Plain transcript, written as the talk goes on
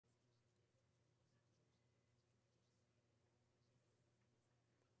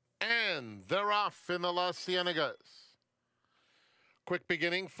And they're off in the Las Cienegas. Quick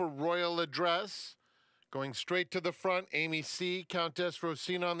beginning for Royal Address. Going straight to the front, Amy C., Countess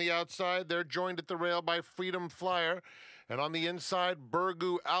Rosina on the outside. They're joined at the rail by Freedom Flyer. And on the inside,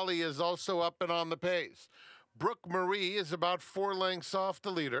 Burgu Ali is also up and on the pace. Brooke Marie is about 4 lengths off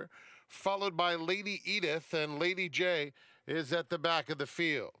the leader, followed by Lady Edith, and Lady J is at the back of the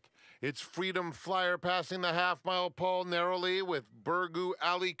field. It's Freedom Flyer passing the half-mile pole narrowly with Burgu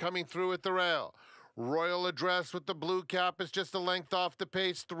Ali coming through at the rail. Royal Address with the blue cap is just a length off the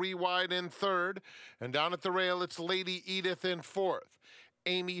pace, 3 wide in third. And down at the rail, it's Lady Edith in fourth.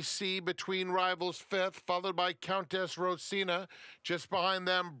 Amy C. between rivals fifth, followed by Countess Rosina. Just behind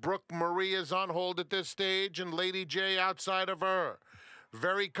them, Brooke Marie is on hold at this stage, and Lady J outside of her.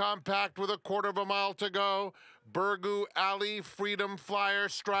 Very compact with a 1/4 of a mile to go. Burgu Ali, Freedom Flyer,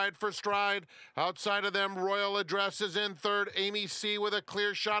 stride for stride. Outside of them, Royal Address is in third. Amy C. with a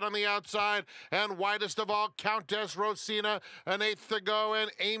clear shot on the outside. And widest of all, Countess Rosina, an 1/8 to go.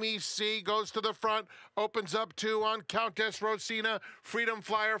 And Amy C. goes to the front, opens up 2 on Countess Rosina. Freedom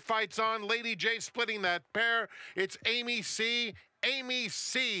Flyer fights on. Lady J splitting that pair. It's Amy C. Amy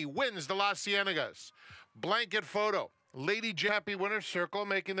C. wins the Las Cienegas. Blanket photo. Lady J Happy Winner's Circle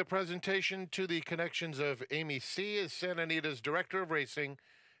making the presentation to the connections of Amy C. as Anita's Director of Racing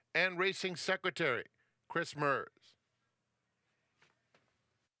and Racing Secretary, Chris Mers.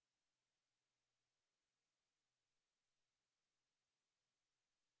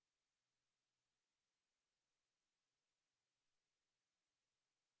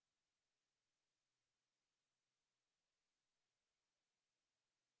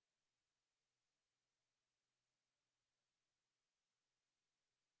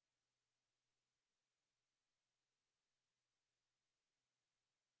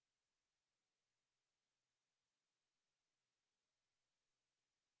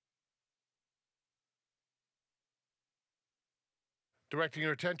 Directing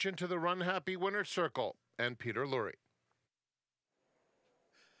your attention to the Run Happy Winner's Circle and Peter Lurie.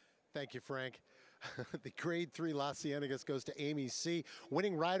 Thank you, Frank. The Grade 3 Las Cienegas goes to Amy C.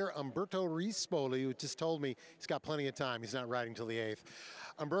 Winning rider Umberto Rispoli, who just told me he's got plenty of time. He's not riding till the 8th.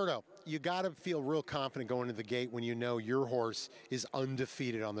 Umberto, you got to feel real confident going into the gate when you know your horse is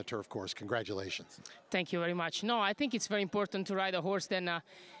undefeated on the turf course. Congratulations. Thank you very much. No, I think it's very important to ride a horse. Then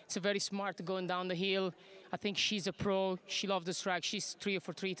it's a very smart going down the hill. I think she's a pro. She loves the track. She's 3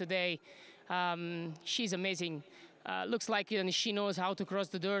 for 3 today. She's amazing. Looks like she knows how to cross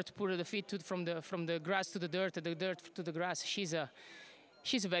the dirt, put the feet from the grass to the dirt to the grass. She's a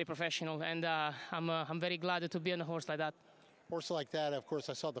very professional, and I'm very glad to be on a horse like that. Horse like that, of course,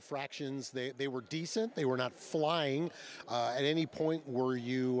 I saw the fractions. They were decent. They were not flying. At any point, were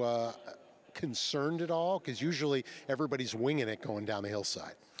you concerned at all? Because usually everybody's winging it going down the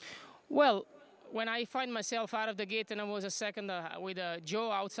hillside. Well, when I find myself out of the gate and I was a second with Joe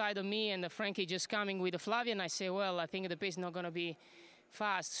outside of me and Frankie just coming with Flavian, I say, well, I think the pace is not going to be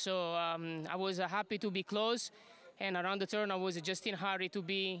fast. So I was happy to be close, and around the turn I was just in a hurry to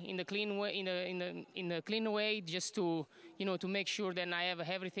be in the clean way, in the clean way, just to to make sure that I have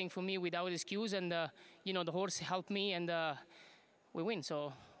everything for me without excuse, and the horse helped me, and we win.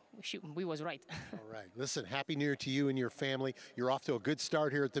 So we was right. All right. Listen, Happy New Year to you and your family. You're off to a good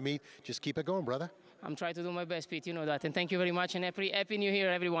start here at the meet. Just keep it going, brother. I'm trying to do my best, Pete. You know that. And thank you very much, and happy New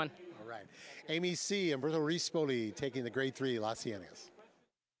Year, everyone. All right. Amy C. and Umberto Rispoli taking the Grade 3 Las Cienegas.